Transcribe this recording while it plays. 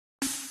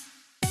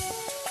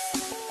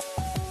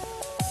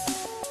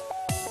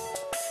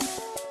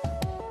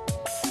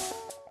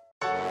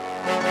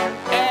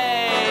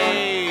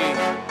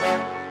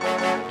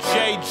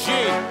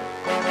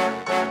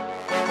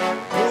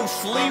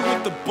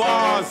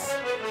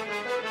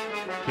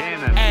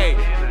Hey,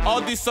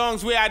 all these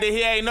songs we had to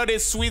hear, you know they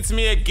sweet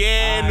me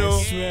again, no.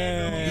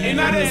 You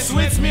know they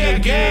sweet me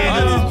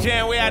again. All this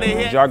jam we had to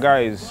hear.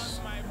 Jaga is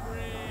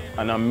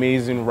an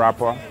amazing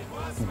rapper,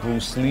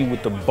 Bruce Lee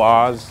with the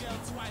bars,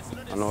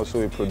 and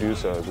also a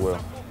producer as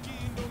well.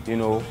 You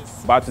know,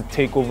 about to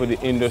take over the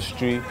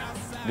industry,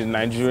 the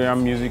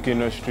Nigerian music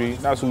industry.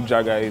 That's who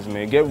Jaga is,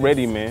 man. Get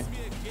ready, man.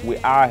 We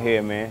out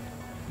here, man.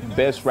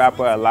 Best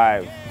rapper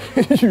alive,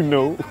 you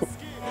know.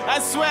 I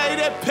swear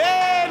they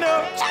pay,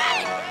 no.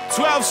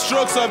 12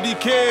 strokes of the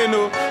cane,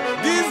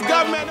 This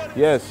government.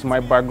 Yes, my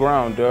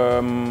background.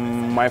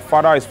 My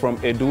father is from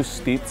Edo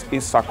State,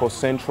 Isako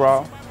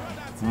Central.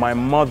 My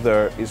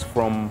mother is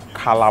from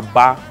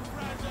Calabar,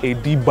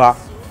 Ediba.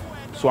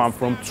 So I'm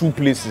from two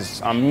places.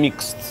 I'm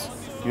mixed,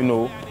 you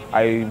know.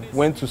 I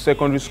went to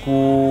secondary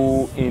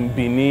school in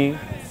Benin,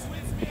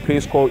 a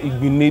place called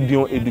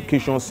Igbinedion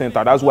Education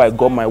Center. That's where I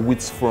got my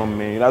wits from,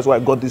 man. That's where I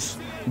got this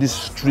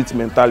street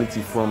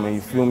mentality from, man.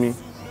 You feel me?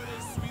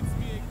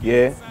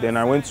 Yeah. Then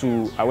I went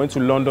to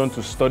London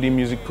to study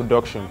music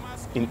production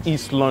in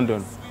East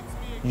London,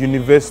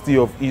 University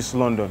of East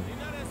London.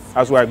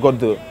 That's where I got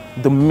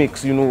the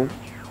mix, you know.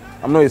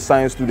 I'm not a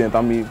science student.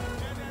 I'm a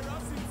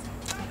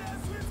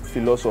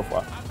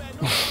philosopher.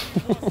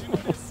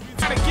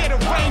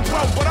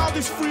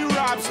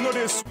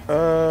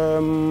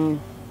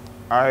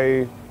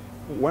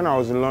 When I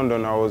was in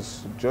London, I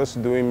was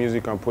just doing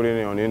music and putting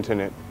it on the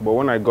internet. But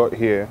when I got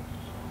here,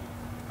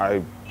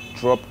 I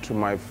dropped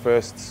my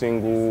first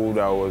single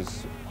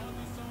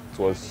it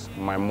was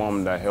my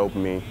mom that helped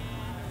me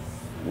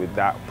with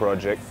that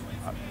project.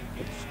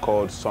 It's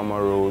called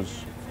Summer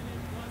Rose.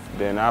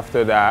 Then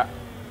after that,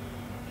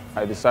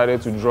 I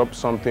decided to drop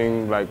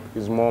something like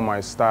is more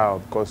my style,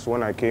 because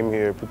when I came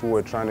here, people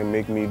were trying to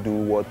make me do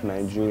what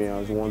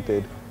Nigerians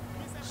wanted.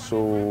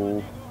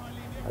 So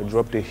I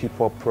dropped a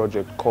hip-hop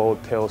project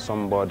called Tell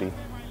Somebody.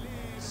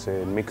 It's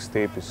a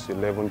mixtape, it's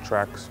 11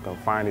 tracks. You can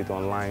find it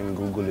online,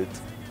 Google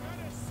it.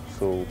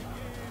 So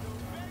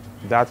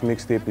that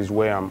mixtape is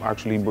where I'm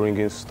actually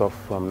bringing stuff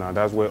from now.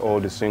 That's where all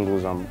the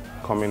singles I'm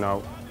coming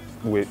out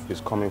with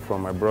is coming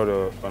from. I brought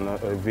a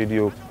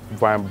video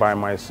by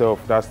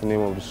myself. That's the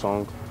name of the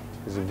song.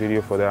 There's a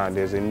video for that, and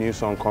there's a new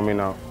song coming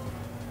out,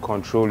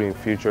 Controlling,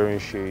 featuring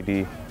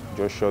Shaydee.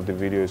 Just shot the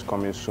video, is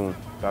coming soon.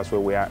 That's where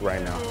we're at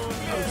right now.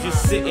 I'm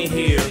just sitting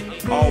here,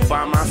 all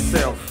by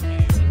myself,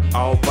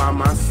 all by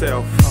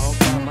myself.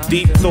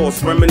 Deep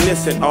thoughts,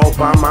 reminiscing, all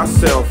by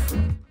myself.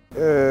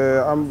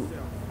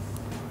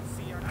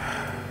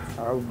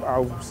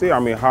 I'll say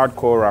I'm a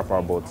hardcore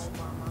rapper, but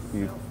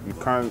you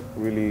can't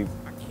really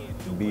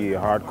be a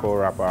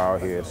hardcore rapper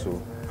out here,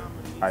 so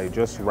I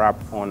just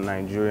rap on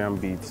Nigerian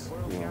beats,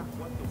 you know,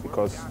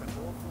 because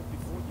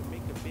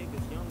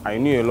I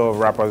knew a lot of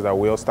rappers that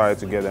we all started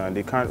together and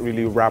they can't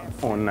really rap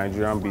on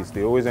Nigerian beats.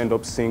 They always end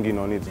up singing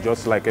on it,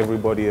 just like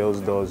everybody else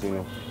does, you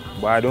know.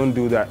 But I don't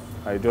do that.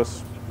 I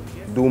just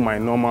do my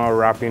normal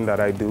rapping that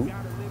I do,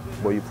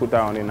 but you put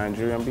that on a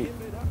Nigerian beat.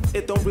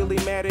 It don't really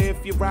matter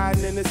if you're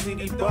riding in the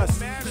city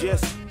bus.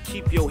 Just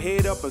keep your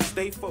head up and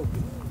stay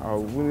focused. I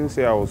wouldn't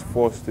say I was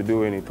forced to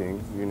do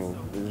anything, you know.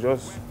 It's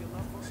just,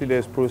 see,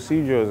 there's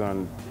procedures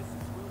and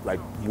like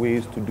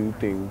ways to do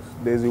things.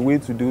 There's a way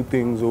to do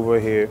things over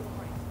here.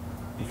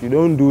 If you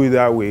don't do it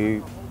that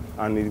way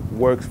and it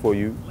works for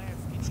you,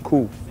 it's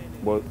cool.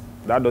 But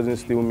that doesn't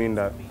still mean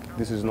that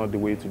this is not the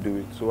way to do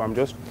it. So I'm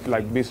just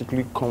like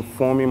basically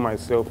conforming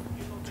myself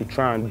to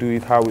try and do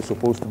it how it's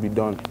supposed to be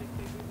done,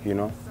 you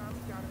know?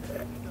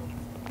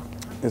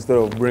 Instead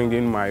of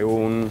bringing my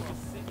own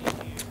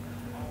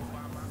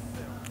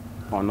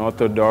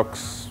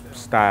unorthodox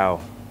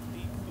style,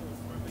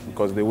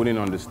 because they wouldn't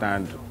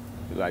understand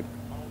like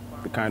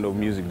the kind of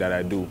music that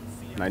I do.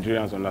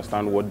 Nigerians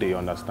understand what they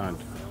understand.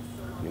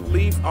 You know?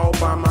 Leave all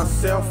by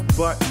myself,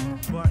 but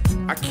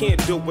I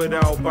can't do it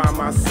all by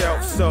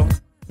myself, so.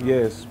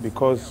 Yes,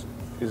 because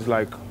it's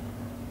like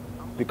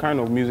the kind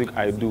of music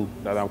I do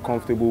that I'm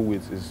comfortable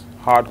with is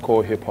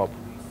hardcore hip hop.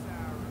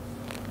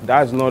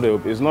 That's not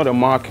it's not a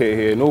market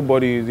here.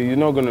 You're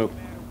not gonna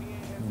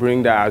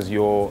bring that as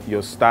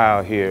your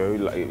style here.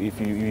 Like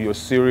if you're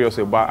serious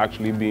about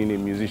actually being a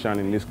musician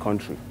in this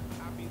country,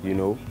 you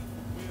know.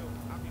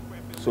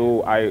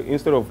 So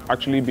instead of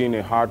actually being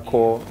a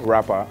hardcore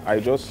rapper, I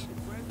just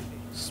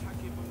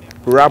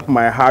rap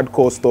my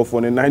hardcore stuff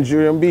on a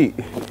Nigerian beat,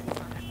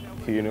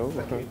 you know.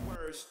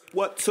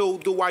 What tool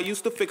do I use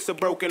to fix a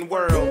broken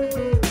world?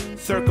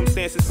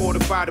 Circumstances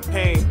fortify the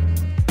pain.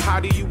 How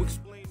do you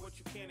explain what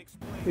you can't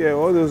explain? Yeah,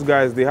 all those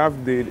guys, they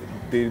have the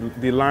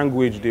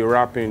language they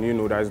rap in, you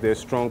know, that's their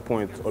strong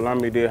point.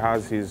 Olamide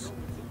has his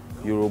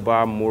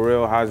Yoruba,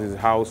 Morel has his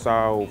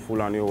Hausa or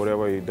Fulani or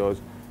whatever he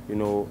does, you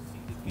know.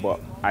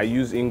 But I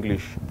use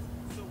English,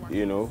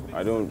 you know.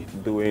 I don't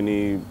do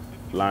any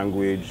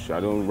language. I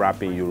don't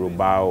rap in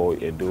Yoruba or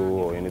Edo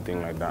or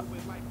anything like that.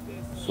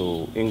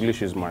 So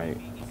English is my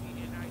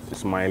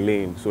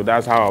lane. So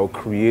that's how I'll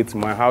create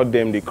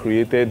they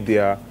created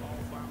their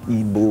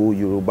Igbo,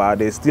 Yoruba.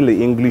 There's still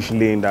an English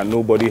lane that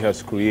nobody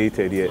has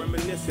created yet,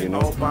 you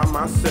know. All by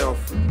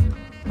myself.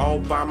 all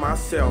by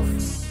myself.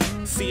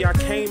 See, I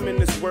came in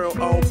this world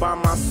all by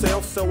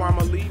myself, so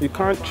I'ma leave. You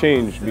can't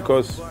change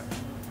because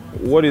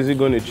what is it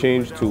going to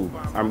change to?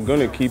 I'm going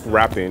to keep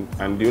rapping,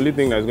 and the only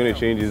thing that's going to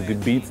change is the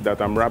beat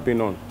that I'm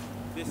rapping on.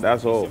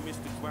 That's all.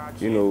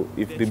 You know,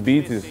 if the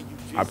beat is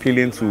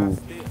appealing to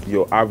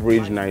your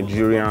average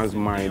Nigerian's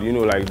mind, you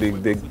know, like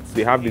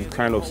they have this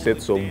kind of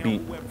sets of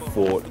beat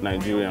for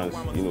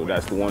Nigerians. You know,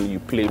 that's the one you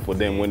play for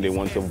them when they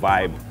want to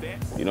vibe.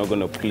 You're not going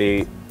to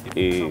play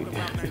a,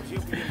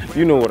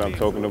 you know what I'm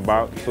talking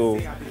about. So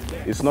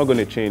it's not going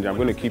to change. I'm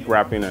going to keep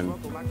rapping, and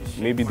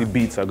maybe the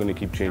beats are going to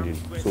keep changing.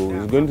 So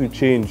it's going to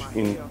change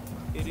in,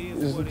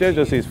 let's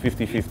just say it's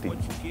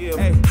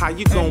 50-50. How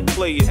you gonna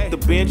play it? The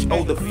bench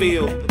or the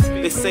field?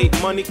 They say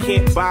money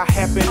can't buy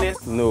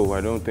happiness. No,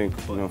 I don't think,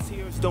 no.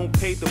 Tears don't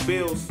pay the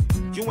bills.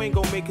 You ain't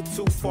gonna make it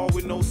too far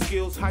with no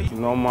skills. How you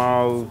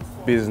Normal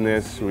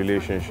business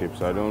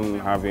relationships. I don't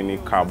have any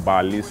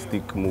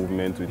Kabbalistic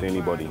movement with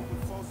anybody.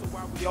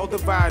 Y'all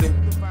dividing.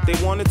 They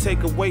wanna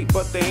take away,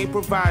 but they ain't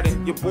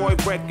providing. Your boy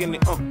wrecking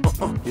it.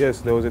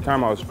 Yes, there was a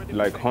time I was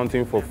like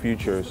hunting for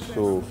features,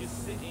 so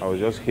I was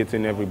just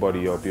hitting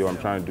everybody up. Yo, I'm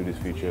trying to do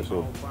this feature.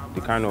 So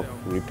the kind of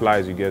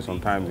replies you get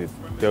sometimes, it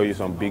tell you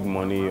some big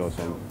money or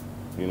some,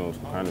 you know,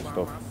 some kind of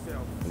stuff,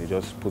 and it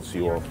just puts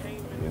you off.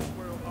 You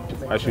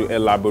know. I should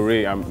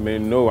elaborate. I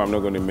mean, no, I'm not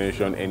going to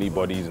mention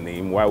anybody's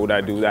name. Why would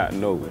I do that?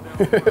 No.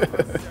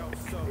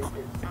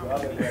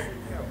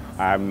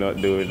 I'm not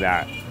doing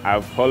that.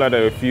 I've hollered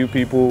at a few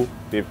people.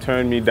 They've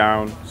turned me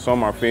down.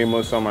 Some are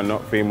famous, some are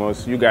not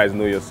famous. You guys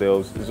know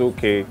yourselves. It's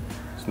okay.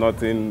 It's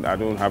nothing. I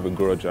don't have a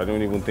grudge. I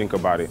don't even think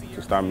about it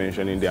to start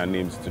mentioning their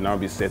names to now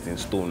be set in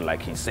stone.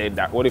 Like he said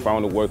that. What if I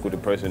want to work with the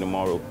person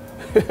tomorrow?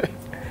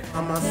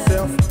 I'm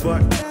myself,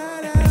 but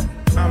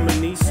I'ma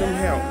need some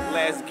help.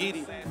 Let's get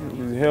it.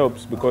 It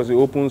helps because it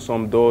opens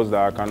some doors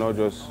that I cannot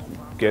just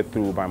get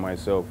through by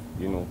myself.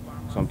 You know,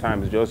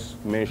 sometimes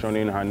just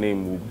mentioning her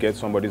name will get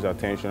somebody's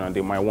attention, and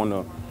they might want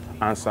to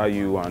answer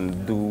you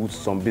and do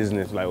some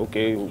business. Like,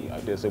 okay,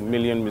 there's a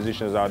million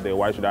musicians out there.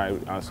 Why should I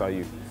answer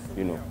you?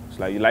 You know, it's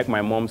like, you like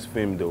my mom's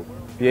film though.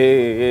 Yeah,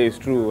 it's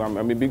true. I'm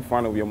a big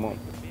fan of your mom.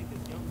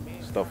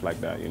 Stuff like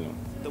that, you know.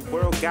 The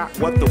world got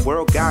what the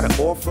world gotta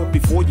offer.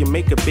 Before you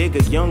make a big,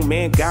 a young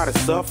man gotta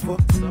suffer.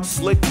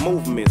 Slick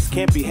movements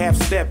can't be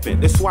half-stepping.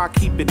 That's why I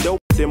keep it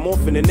dope. They're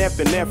morphing and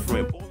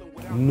epinephrine.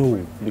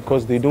 No,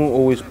 because they don't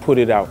always put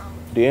it out.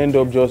 They end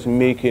up just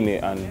making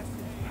it and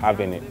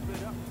having it.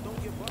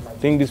 I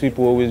think these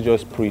people always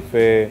just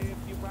prefer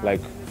like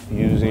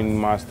using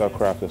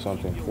Mastercraft or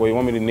something. Well, you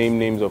want me to name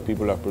names of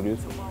people I've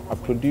produced?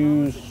 I've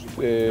produced,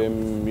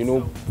 you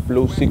know,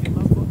 Flowsick.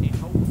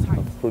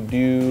 I've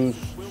produced,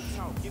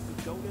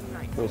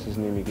 what's his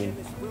name again?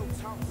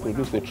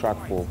 Produced a track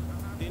for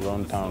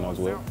Runtown as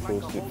well.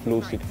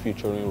 Flowsick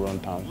featuring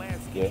Runtown.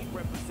 Yeah.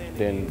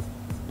 Then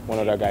one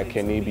other guy,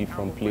 Kenebi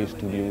from Play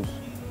Studios.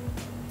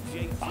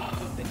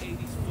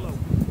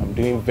 I'm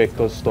doing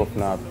Vector stuff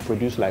now. I've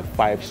produced like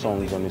 5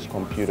 songs on his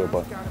computer,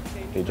 but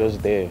they're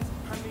just there.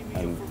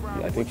 And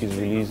I think he's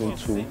releasing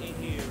 2.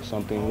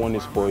 Something. One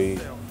is for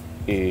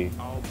a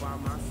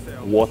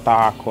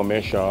water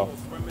commercial.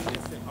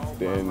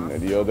 Then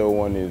the other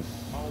one is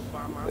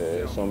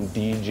some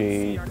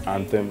DJ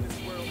anthem.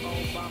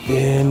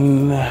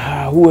 Then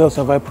who else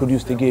have I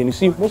produced again? You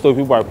see, most of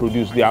the people I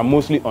produce, they are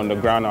mostly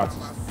underground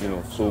artists. You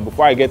know, so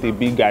before I get a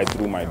big guy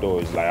through my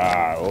door, it's like,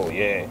 oh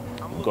yeah,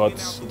 got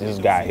this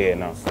guy here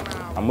now.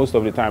 And most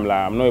of the time,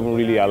 like, I'm not even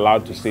really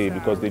allowed to say it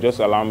because they just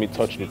allow me to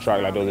touch the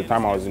track. Like there was a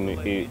time I was in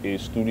a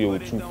studio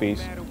with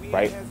 2Face,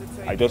 right?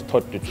 I just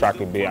touched the track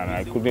a bit and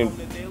I couldn't,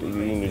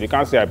 you know, they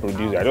can't say I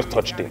produced it, I just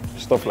touched it,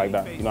 stuff like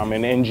that. You know, I'm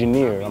an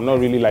engineer. I'm not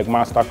really like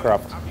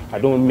Mastercraft. I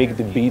don't make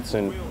the beats,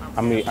 and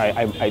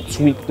I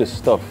tweak the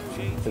stuff.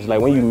 It's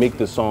like when you make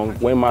the song,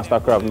 when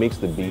Mastercraft makes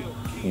the beat,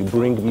 you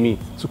bring me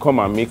to come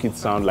and make it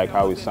sound like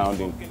how it's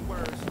sounding.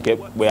 Get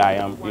where I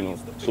am, you know.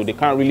 So they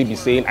can't really be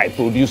saying I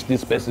produced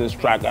this person's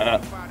track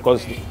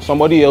because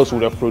somebody else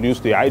would have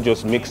produced it. I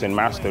just mix and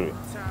master it,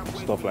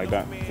 stuff like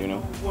that, you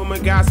know.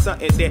 Woman got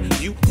something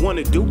that you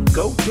wanna do,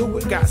 go do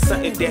it. Got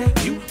something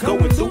that you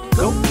going through,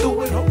 go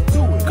do it,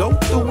 go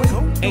do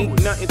it.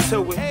 Ain't nothing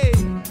to it.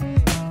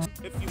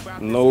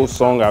 No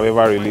song I've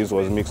ever released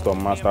was mixed or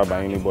mastered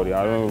by anybody.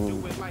 I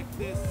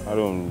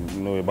don't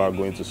know about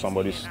going to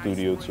somebody's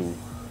studio to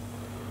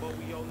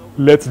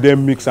let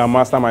them mix and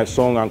master my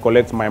song and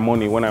collect my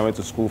money when I went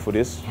to school for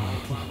this.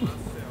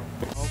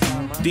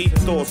 Deep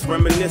thoughts,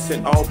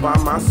 reminiscing all by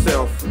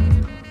myself.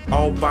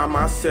 All by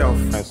myself.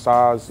 And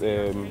SARS,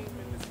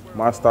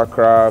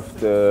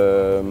 Mastercraft,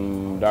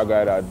 that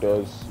guy that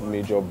does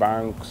Major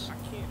Banks,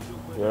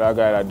 the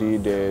other guy that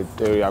did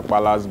Terry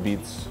Akbala's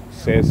beats,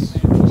 says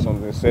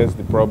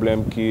The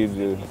Problem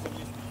Kid,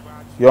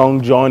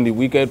 Young John, the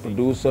Wicked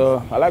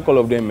Producer. I like all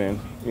of them, man.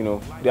 You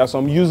know, there are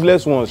some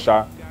useless ones,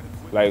 Sha.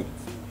 Like,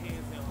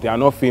 they are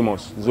not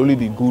famous. It's only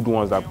the good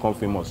ones that become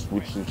famous,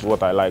 which is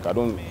what I like. I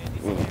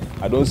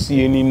don't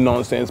see any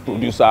nonsense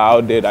producer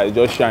out there that is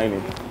just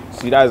shining.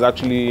 See, that is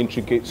actually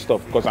intricate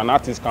stuff because an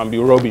artist can be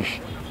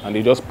rubbish and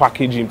they just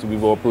package him to be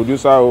a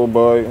producer. Oh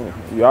boy,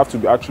 you have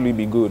to actually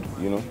be good,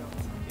 you know.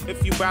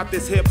 If you bout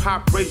this hip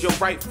hop, raise your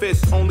right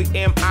fist. Only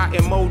M.I.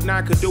 and Mode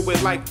 9 could do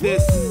it like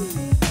this.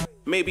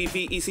 Maybe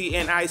VEC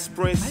and Ice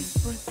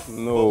Prince.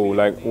 No,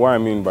 like what I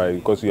mean by,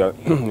 because you're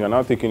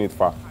now taking it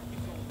far.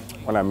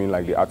 What I mean,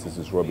 like, the artist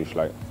is rubbish.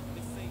 Like,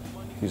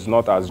 he's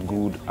not as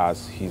good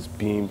as he's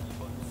being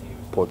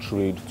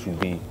portrayed to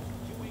be.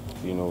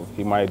 You know,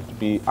 he might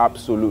be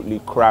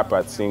absolutely crap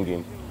at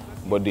singing,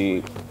 but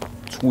they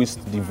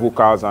twist the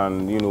vocals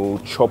and, you know,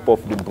 chop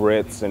off the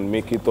breaths and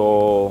make it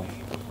all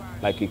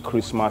like a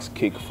Christmas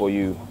cake for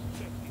you.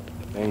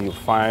 And you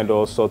find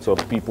all sorts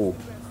of people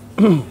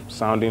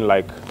sounding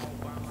like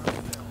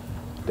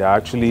they're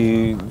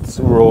actually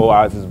raw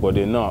artists, but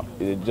they're not.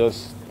 They're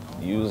just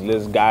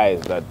useless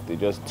guys that they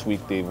just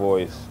tweak their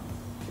voice,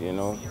 you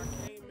know.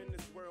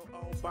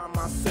 By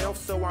myself,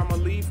 so I'ma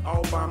leave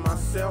all by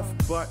myself,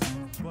 but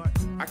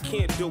I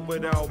can't do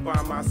it all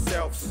by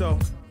myself, so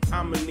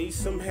I'ma need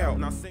some help.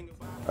 Now sing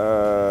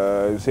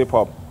It's hip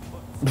hop.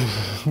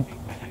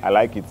 I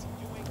like it.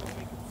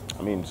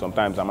 I mean,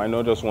 sometimes I might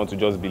not just want to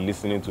just be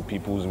listening to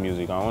people's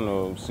music. I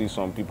want to see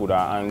some people that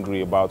are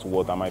angry about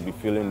what I might be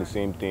feeling the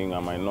same thing. I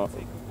might not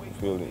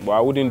feel it, but I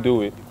wouldn't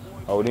do it.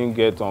 I wouldn't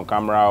get on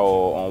camera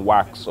or on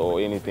wax or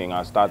anything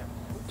and start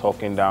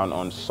talking down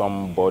on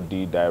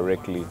somebody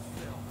directly.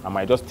 I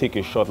might just take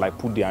a shot, like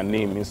put their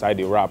name inside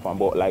the rap, and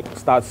but like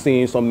start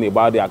saying something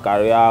about their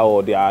career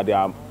or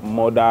their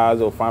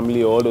mothers or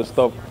family or all those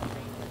stuff.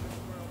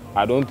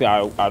 I don't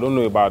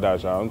know about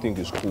that. I don't think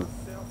it's cool.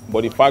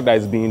 But the fact that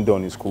it's being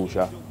done is cool,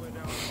 Sha.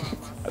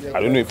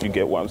 I don't know if you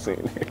get what I'm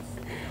saying.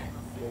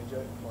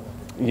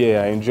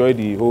 Yeah, I enjoy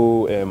the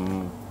whole,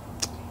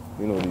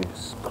 you know,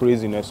 this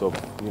craziness of,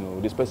 you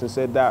know, this person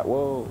said that.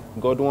 Whoa,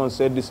 God once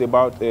said this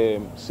about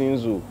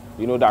Sinzu.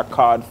 You know, that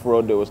card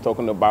fraud they was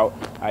talking about.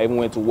 I even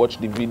went to watch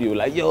the video,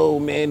 like, yo,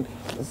 man,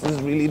 this is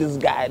really this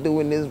guy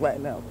doing this right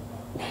now.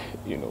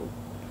 You know,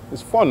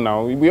 it's fun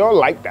now. We all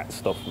like that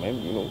stuff, man,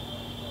 you know.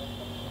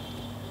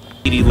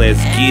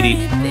 Let's get it.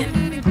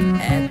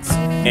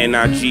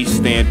 NIG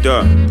stand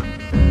up.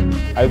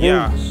 I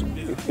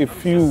think a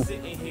few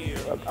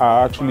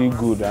are actually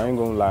good, I ain't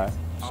gonna lie.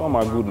 Some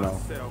are good now.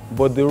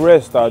 But the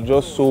rest are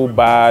just so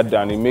bad,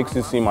 and it makes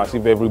it seem as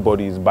if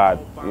everybody is bad,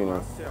 you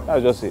know.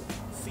 That's just it.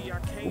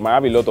 We might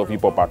have a lot of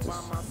hip-hop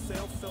artists,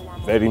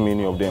 very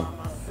many of them,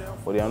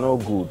 but they are not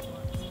good.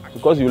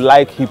 Because you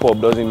like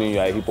hip-hop doesn't mean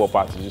you're a hip-hop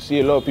artist. You see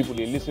a lot of people,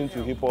 they listen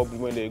to hip-hop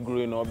when they're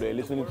growing up, they're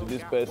listening to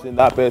this person,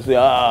 that person,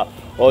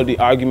 all the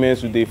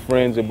arguments with their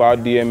friends about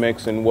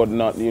DMX and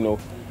whatnot, you know.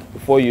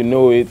 Before you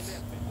know it,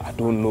 I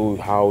don't know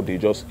how they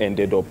just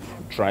ended up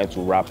trying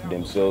to rap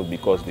themselves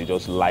because they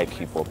just like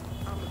hip-hop,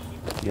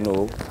 you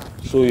know.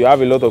 So you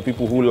have a lot of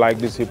people who like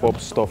this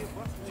hip-hop stuff,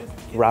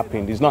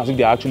 rapping. It's not as if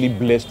they're actually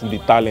blessed with the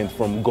talent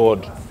from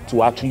God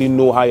to actually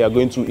know how you're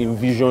going to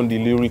envision the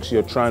lyrics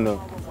you're trying to,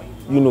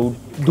 you know,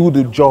 do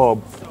the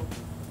job.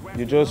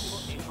 You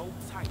just,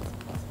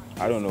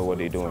 I don't know what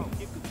they're doing.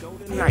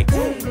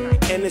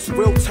 And it's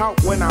real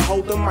talk when I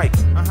hold the mic.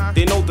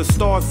 They know the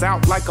stars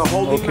out like a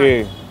holy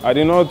Okay, I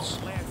did not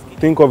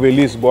think of a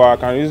list, but I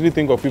can easily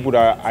think of people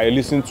that I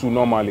listen to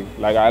normally.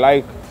 Like, I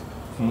like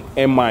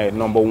MI,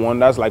 #1.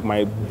 That's like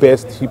my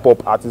best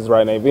hip-hop artist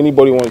right now. If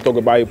anybody wants to talk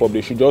about hip-hop,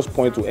 they should just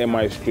point to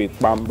MI straight,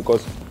 bam,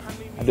 because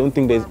I don't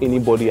think there's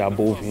anybody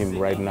above him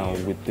right now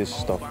with this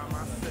stuff.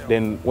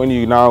 Then when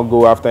you now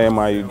go after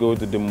MI, you go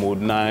to the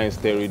Mode 9,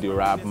 Stereo the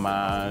Rap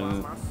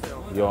Man,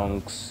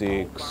 Young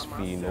Six,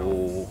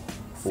 Fino,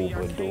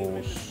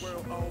 Overdose,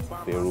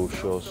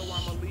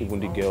 Ferocious. Even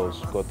the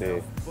girls, got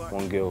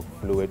one girl,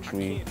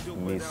 Poetry,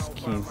 Miss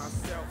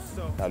Keys,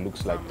 that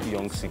looks like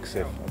Young Six.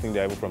 I think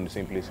they're even from the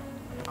same place.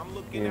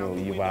 You know,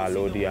 Eva,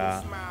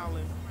 Lodia,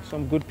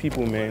 some good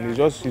people, man. It's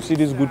just, you see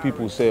these good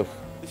people self,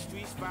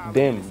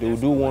 them, they'll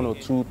do 1 or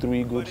 2,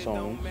 3 good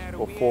songs,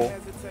 or 4,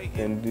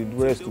 and the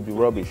rest will be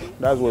rubbish.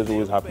 That's what's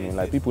always happening.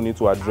 Like, people need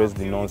to address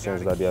the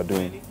nonsense that they are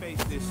doing.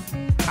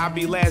 I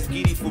be last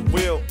giddy for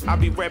real. I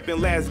be rapping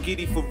last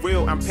giddy for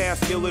real. I'm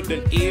past iller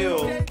than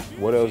ill.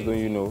 What else do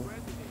you know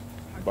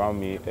about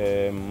me?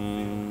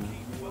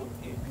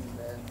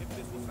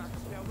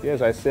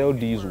 Yes, I sell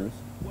diesel.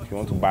 If you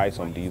want to buy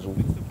some diesel.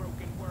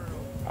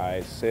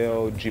 I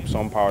sell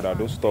gypsum powder,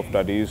 those stuff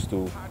that they used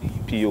to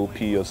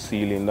POP or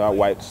ceiling, that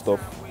white stuff.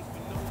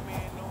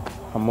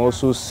 I'm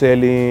also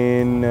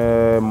selling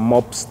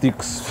mop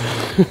sticks.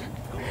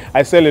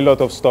 I sell a lot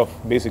of stuff,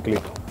 basically.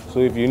 So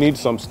if you need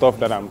some stuff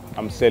that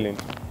I'm selling,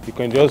 you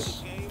can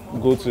just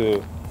go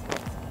to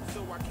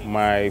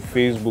my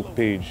Facebook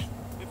page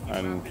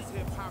and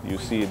you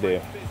see it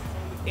there.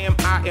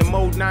 MI and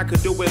Mode 9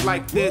 could do it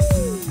like this.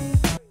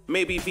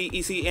 Maybe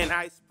VEC and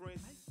Ice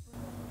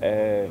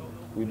Prince.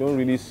 We don't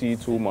really see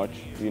too much,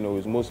 you know,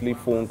 it's mostly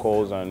phone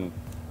calls, and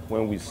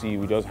when we see,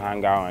 we just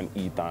hang out and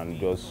eat and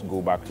just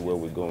go back to where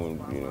we're going,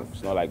 you know.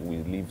 It's not like we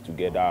live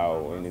together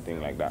or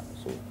anything like that,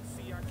 so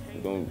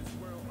we don't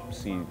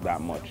see that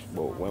much,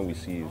 but when we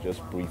see, it's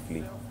just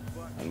briefly,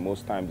 and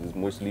most times it's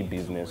mostly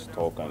business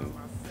talk and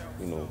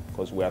you know,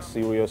 because we are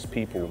serious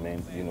people,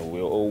 man. You know,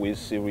 we're always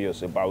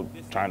serious about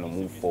trying to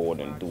move forward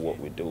and do what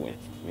we're doing,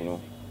 you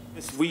know.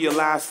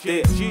 Realize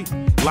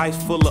that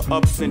life's full of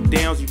ups and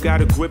downs. You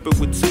gotta grip it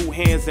with two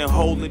hands and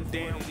hold it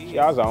down. She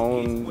has her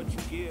own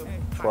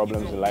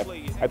problems in life.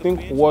 I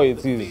think what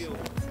it is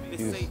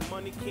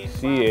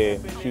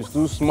she's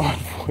too smart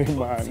for him,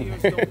 man.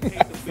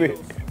 That's it.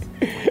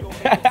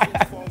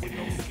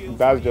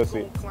 That's just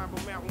it.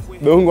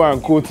 Don't go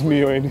and quote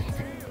me or anything.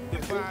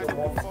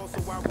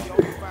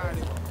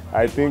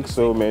 I think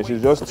so, man.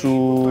 She's just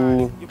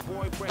too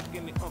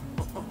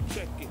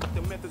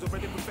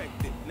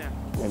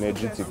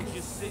energetic.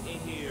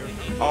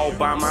 All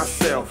by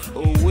myself,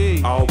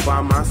 all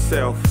by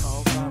myself.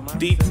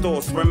 Deep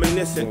thoughts,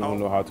 reminiscent. I don't even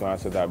know how to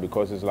answer that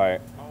because it's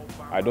like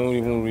I don't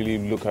even really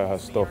look at her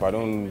stuff. I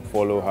don't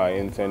follow her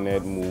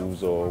internet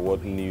moves or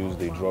what news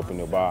they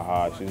dropping about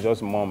her. She's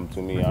just mom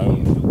to me. I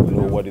don't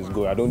know what is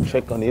going. I don't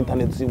check on the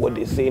internet to see what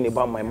they're saying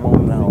about my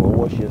mom now or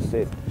what she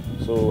said.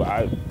 So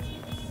I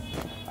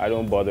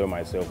don't bother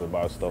myself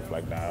about stuff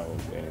like that or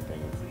anything.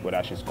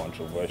 Whether she's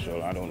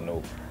controversial, I don't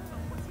know.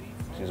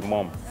 She's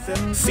mom.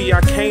 See,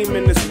 I came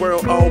in this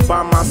world all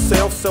by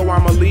myself, so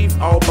I'ma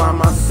leave all by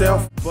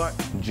myself. But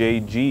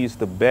JG is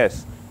the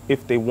best.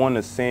 If they want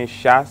to send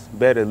shots,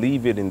 better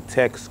leave it in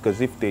text.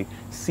 Cause if they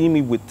see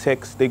me with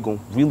text, they gon'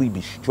 really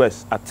be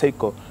stressed. I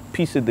take a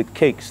piece of the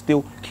cake,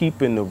 still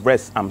keeping the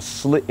rest. I'm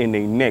slitting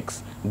their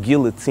necks,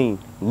 guillotine,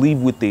 leave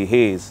with their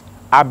heads.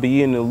 I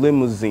be in a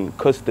limousine,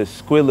 cause the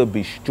skrilla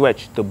be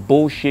stretched. The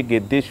bullshit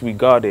get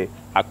disregarded.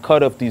 I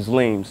cut off these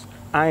lames.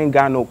 I ain't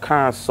got no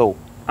console.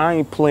 I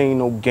ain't playing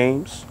no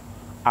games.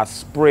 I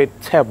spread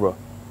terror.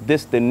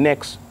 This the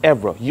next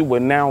era. You are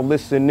now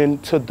listening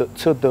to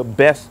the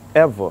best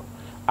ever.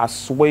 I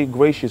sway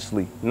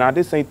graciously. Now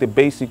this ain't the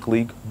basic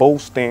league. Bow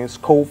stance,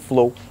 cold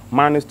flow,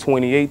 minus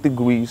 28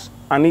 degrees.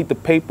 I need the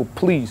paper,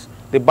 please.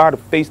 They about to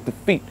face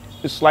defeat.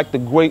 It's like the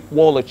Great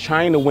Wall of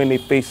China when they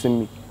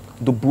facing me.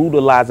 The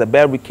brutalizer,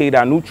 barricade,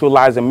 I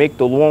neutralize and make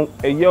the long.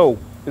 Hey yo,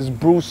 it's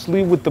Bruce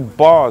Lee with the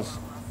bars.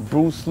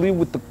 Bruce Lee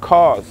with the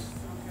cars.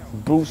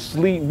 Bruce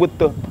Lee with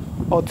the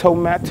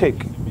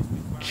automatic.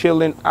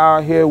 Chilling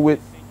out here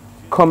with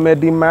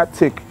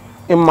Comedy-matic.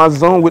 In my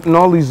zone with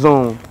Nolly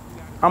Zone.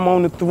 I'm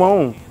on the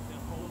throne.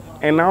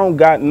 And I don't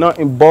got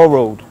nothing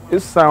borrowed.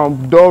 It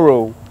sound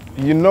Doro.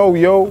 You know,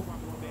 yo,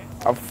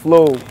 I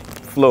flow.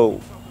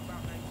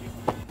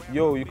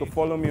 Yo, you can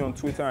follow me on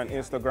Twitter and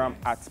Instagram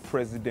at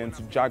President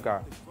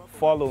Jaga.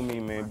 Follow me,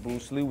 man.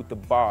 Bruce Lee with the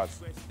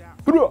bars.